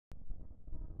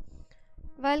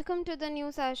Welcome to the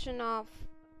new session of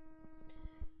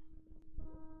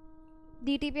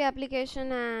DTP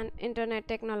application and internet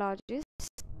technologies.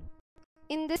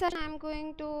 In this session, I am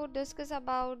going to discuss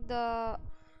about the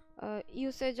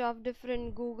usage of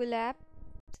different Google app.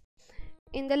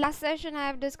 In the last session, I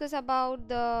have discussed about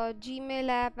the Gmail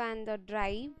app and the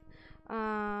Drive.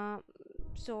 Uh,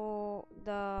 so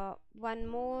the one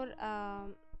more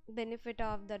benefit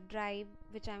of the Drive,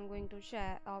 which I'm going to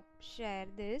share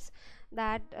this,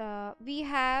 that we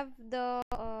have the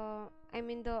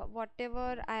the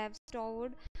whatever I have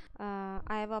stored, I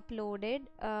have uploaded,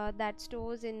 that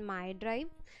stores in my Drive,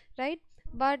 right?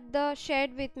 But the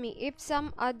shared with me, if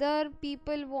some other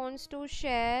people wants to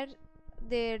share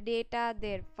their data,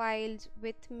 their files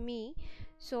with me,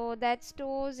 so that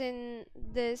stores in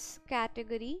this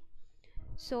category.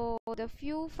 So the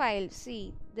few files,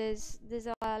 see this, these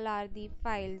all are the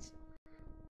files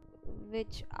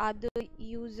which other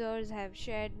users have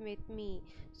shared with me.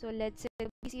 So let's say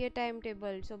BCA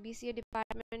timetable, so BCA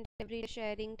department every day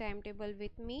sharing timetable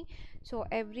with me, so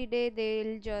every day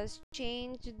they'll just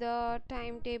change the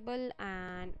timetable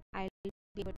and I'll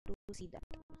be able to see that.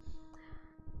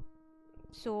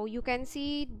 So you can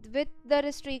see with the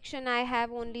restriction I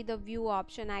have only the view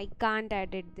option, I can't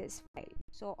edit this file.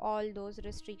 So all those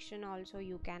restriction also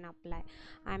you can apply.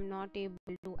 I'm not able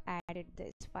to edit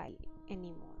this file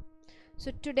anymore.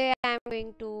 So today I'm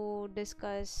going to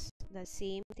discuss the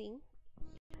same thing,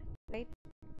 right?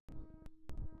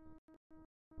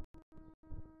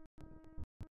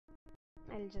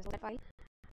 I'll just file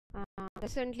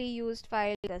recently used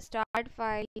file, the start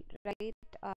file, right?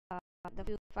 The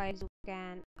few files you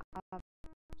can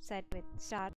set with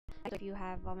start. So if you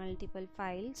have multiple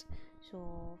files,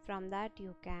 so from that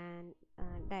you can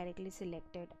directly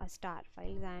select it a start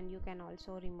files, and you can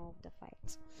also remove the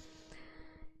files.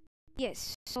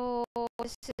 Yes, so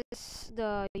this is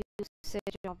the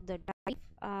usage of the drive.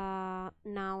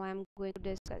 Now I'm going to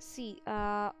discuss,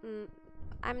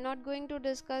 I'm not going to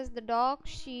discuss the doc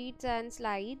sheets and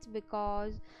slides,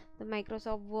 because the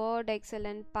Microsoft Word, Excel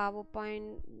and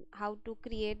PowerPoint, how to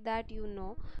create that,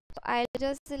 so I'll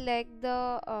just select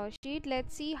the sheet.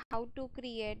 Let's see how to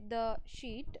create the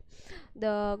sheet,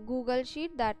 the Google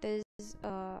sheet, the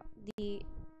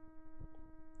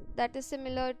that is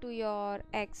similar to your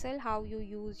Excel, how you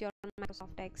use your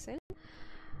Microsoft Excel,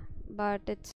 but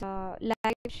it's a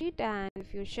live sheet, and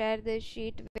if you share this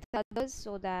sheet with others,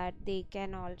 so that they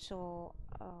can also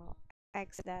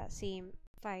access the same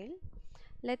file.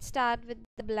 Let's start with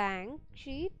the blank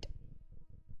sheet.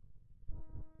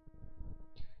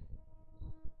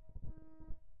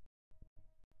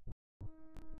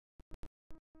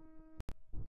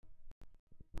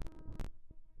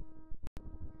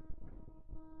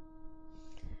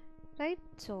 Right,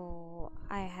 so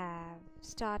I have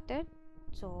started.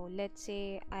 So let's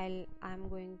say I'm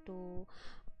going to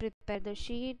prepare the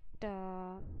sheet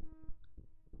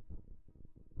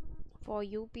for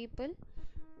you people.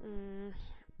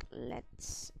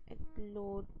 Let's it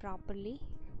load properly.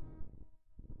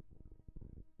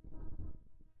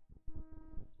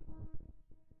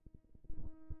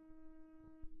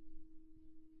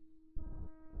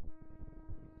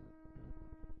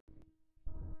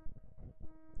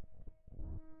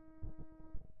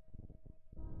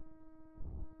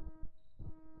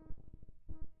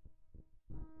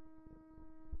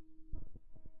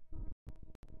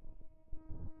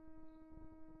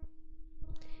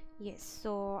 Yes,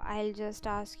 so I'll just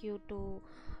ask you to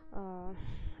uh,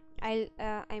 I'll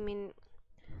I mean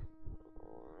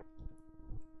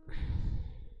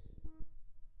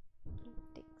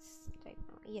text right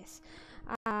now. Yes,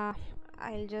 uh,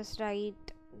 I'll just write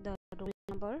the roll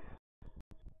number.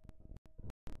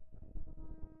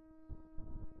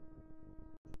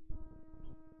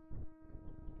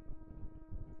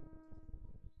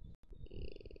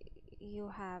 You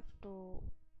have to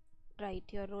write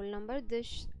your roll number.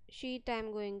 This sheet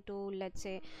I'm going to, let's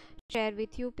say, share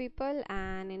with you people,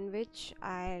 and in which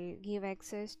I'll give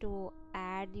access to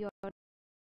add your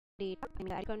data,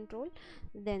 control,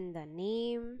 then the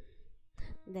name,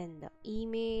 then the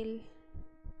email,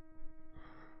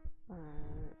 uh,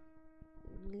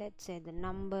 let's say the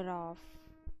number of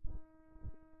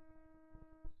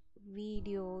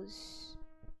videos,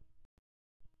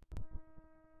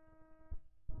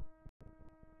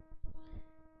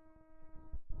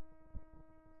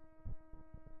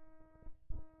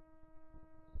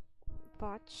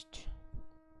 watched,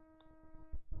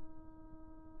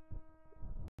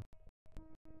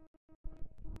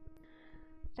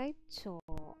 right? So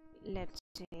let's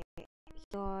say here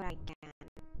I can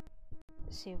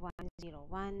say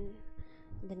 101,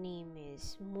 the name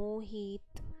is Mohit,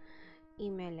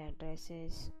 email address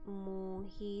is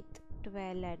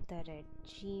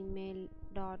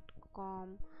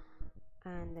mohit12@gmail.com,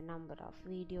 and the number of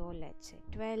video, let's say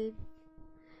 12.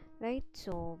 Right,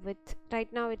 so with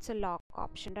right now it's a lock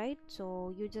option, right?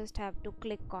 So you just have to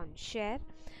click on share,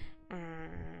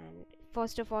 and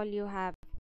first of all you have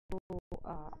to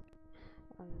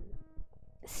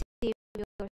save your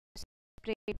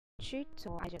spreadsheet.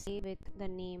 So I just save with the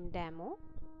name demo,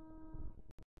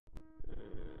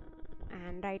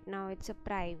 and right now it's a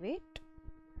private,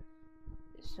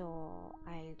 so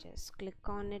I'll just click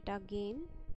on it again.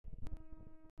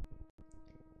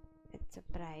 It's a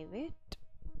private.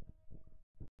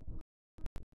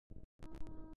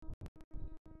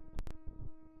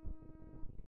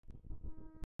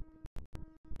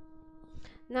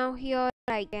 Now here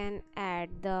I can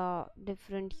add the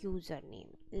different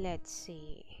username. Let's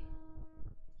say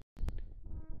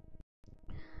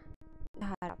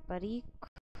Dhara Parikh.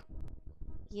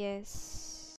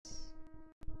 Yes.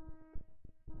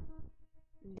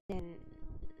 Then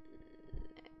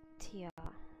here,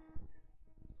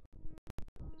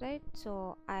 right?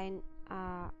 So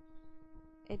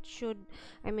it should,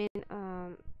 I mean,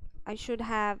 I should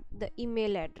have the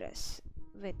email address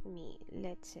with me.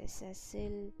 Let's say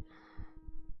Cecil,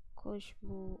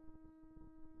 Khushbu,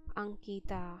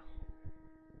 Ankita,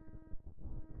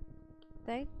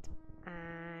 right?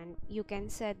 And you can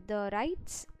set the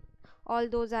rights. All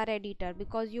those are editor,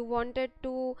 because you wanted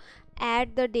to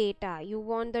add the data, you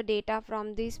want the data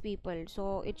from these people,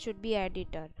 so it should be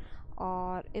editor.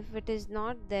 Or if it is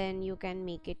not, then you can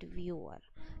make it viewer,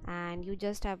 and you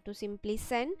just have to simply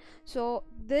send. So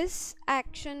this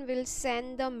action will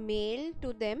send the mail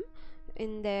to them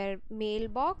in their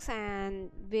mailbox,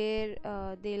 and where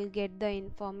they'll get the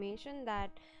information that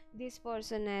this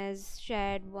person has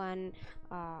shared one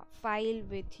file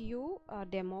with you, a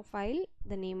demo file,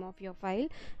 the name of your file,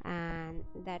 and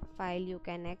that file you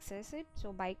can access it.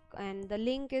 So and the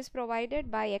link is provided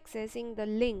by accessing the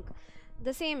link,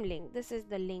 the same link. This is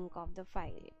the link of the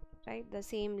file, right? The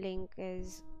same link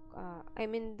is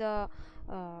the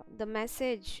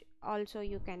message also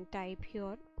you can type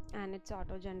here, and it's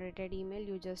auto generated email.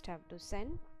 You just have to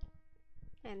send,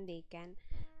 and they can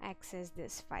access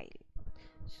this file.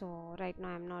 So right now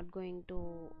I'm not going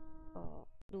to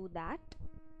do that,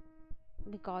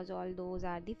 because all those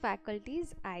are the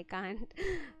faculties. I can't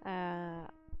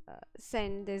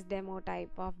send this demo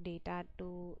type of data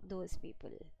to those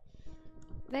people,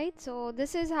 right? So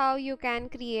this is how you can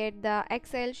create the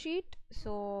Excel sheet.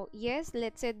 So yes,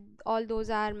 let's say all those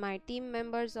are my team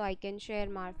members, so I can share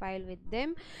my file with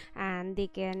them and they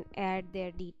can add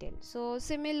their details. So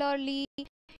similarly,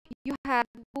 you have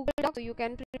Google Docs, so you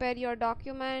can prepare your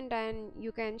document and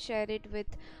you can share it with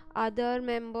other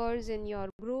members in your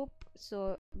group.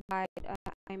 So by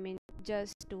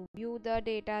just to view the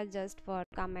data, just for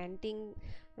commenting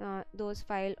those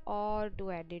file, or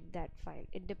to edit that file,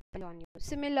 it depends on you.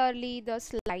 Similarly, the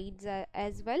slides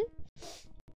as well.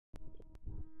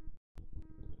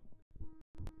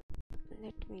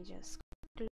 Let me just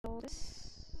close this.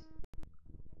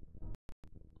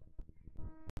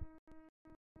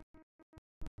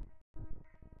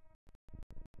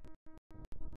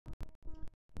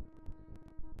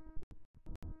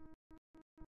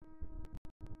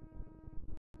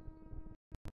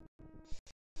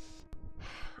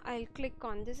 I'll click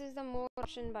on this. Is the more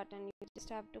option button. You just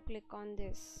have to click on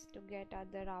this to get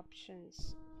other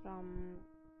options from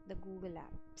the Google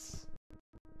Apps.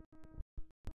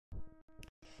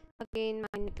 Again,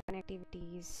 my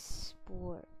connectivity is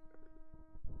poor.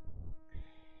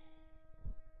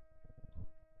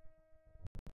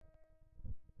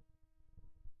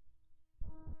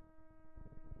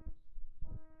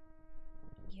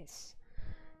 Yes,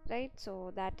 right?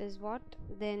 So that is what.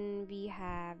 Then we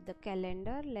have the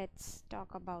calendar. Let's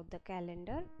talk about the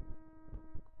calendar.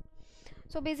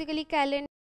 So basically, calendar